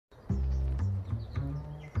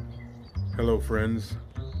Hello friends,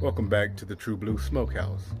 welcome back to the True Blue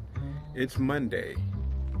Smokehouse. It's Monday,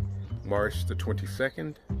 March the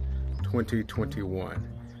 22nd, 2021.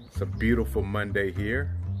 It's a beautiful Monday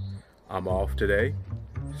here. I'm off today,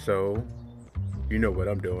 so you know what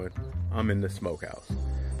I'm doing. I'm in the smokehouse.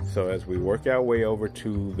 So as we work our way over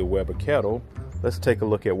to the Weber Kettle, let's take a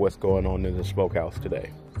look at what's going on in the smokehouse today.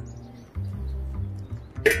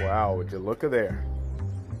 Wow, would you look at there?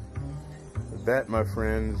 That, my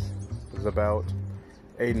friends, is about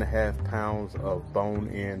 8.5 pounds of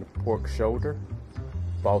bone-in pork shoulder,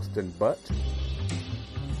 Boston butt.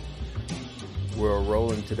 We're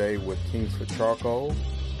rolling today with Kingsford charcoal.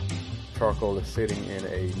 Charcoal is sitting in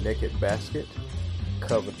a naked basket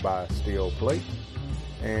covered by a steel plate,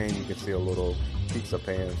 and you can see a little pizza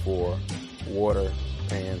pan for water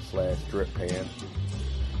pan / drip pan.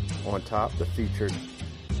 On top, the featured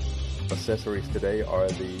accessories today are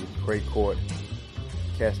the Craycort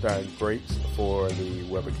cast iron grates for the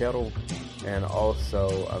Weber Kettle, and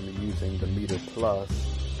also I'm using the Meter Plus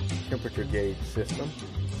temperature gauge system.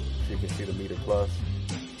 So you can see the Meter Plus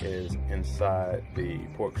is inside the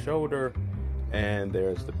pork shoulder, and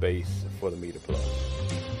there's the base for the Meter Plus.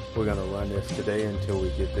 We're gonna run this today until we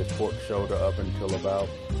get this pork shoulder up until about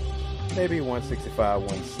maybe 165,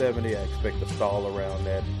 170. I expect to stall around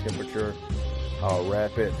that temperature. I'll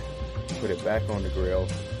wrap it, put it back on the grill,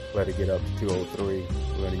 let it get up to 203.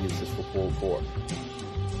 We're going to use this for pulled pork.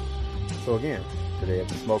 So again, today at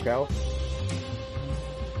the smokehouse,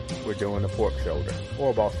 we're doing a pork shoulder,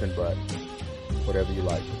 or Boston butt, whatever you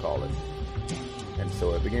like to call it. And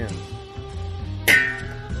so it begins.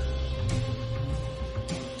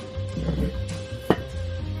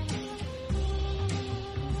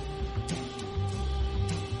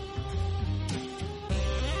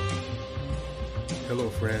 Hello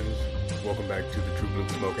friends, welcome back to the True Blue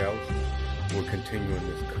Smokehouse. We're continuing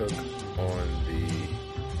this cook on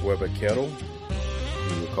the Weber Kettle.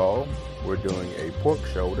 If you recall, we're doing a pork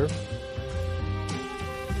shoulder.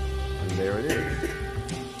 And there it is,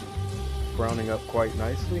 browning up quite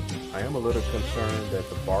nicely. I am a little concerned that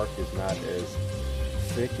the bark is not as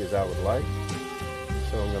thick as I would like.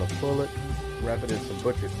 So I'm going to pull it, wrap it in some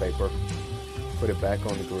butcher's paper, put it back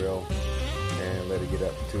on the grill, and let it get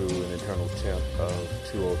up to an internal temp of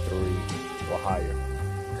 203 or higher.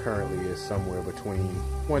 Currently is somewhere between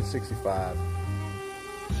 165,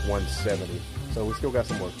 170. So we still got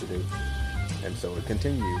some work to do. And so it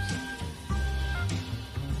continues.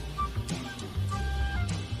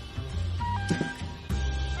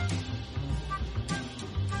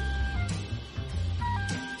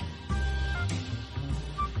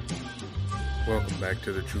 Welcome back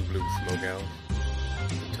to the True Blue Smokehouse.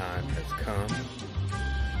 The time has come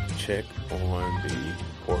to check on the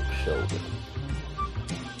pork shoulder.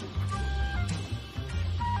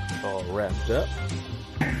 It's all wrapped up,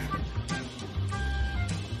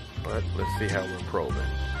 but let's see how we're probing.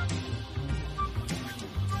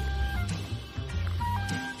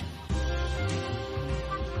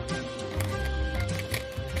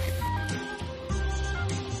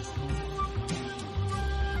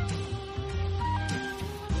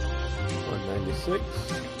 $196.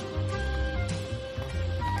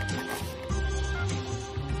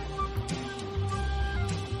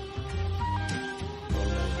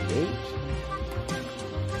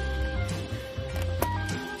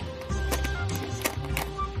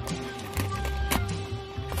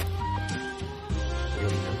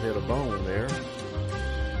 Hit a bone there.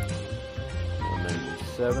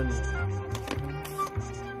 197.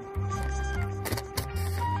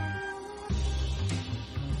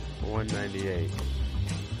 198.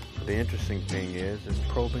 The interesting thing is it's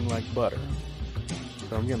probing like butter.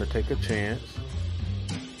 So I'm going to take a chance,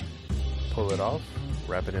 pull it off,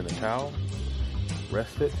 wrap it in a towel,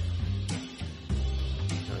 rest it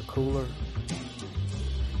in a cooler,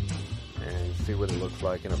 and see what it looks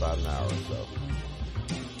like in about an hour or so.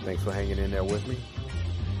 Thanks for hanging in there with me,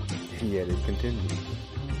 and yet it continues.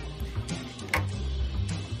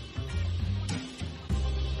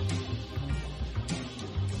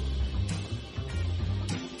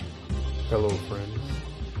 Hello friends,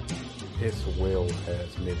 it's well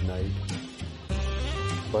past midnight,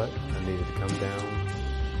 but I needed to come down,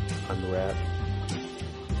 unwrap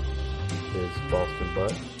this Boston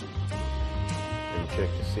butt, and check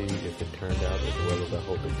to see if it turned out as well as I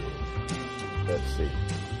hope it did. Let's see.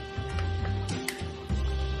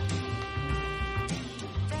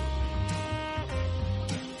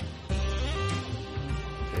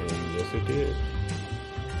 And yes it did.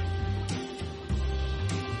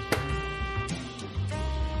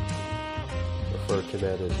 Refer to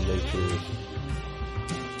that as nature's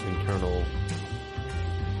internal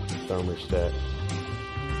thermostat.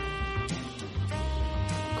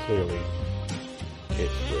 Clearly,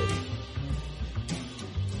 it's ready.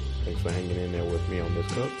 Thanks for hanging in there with me on this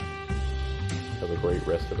cook. Have a great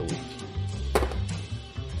rest of the week.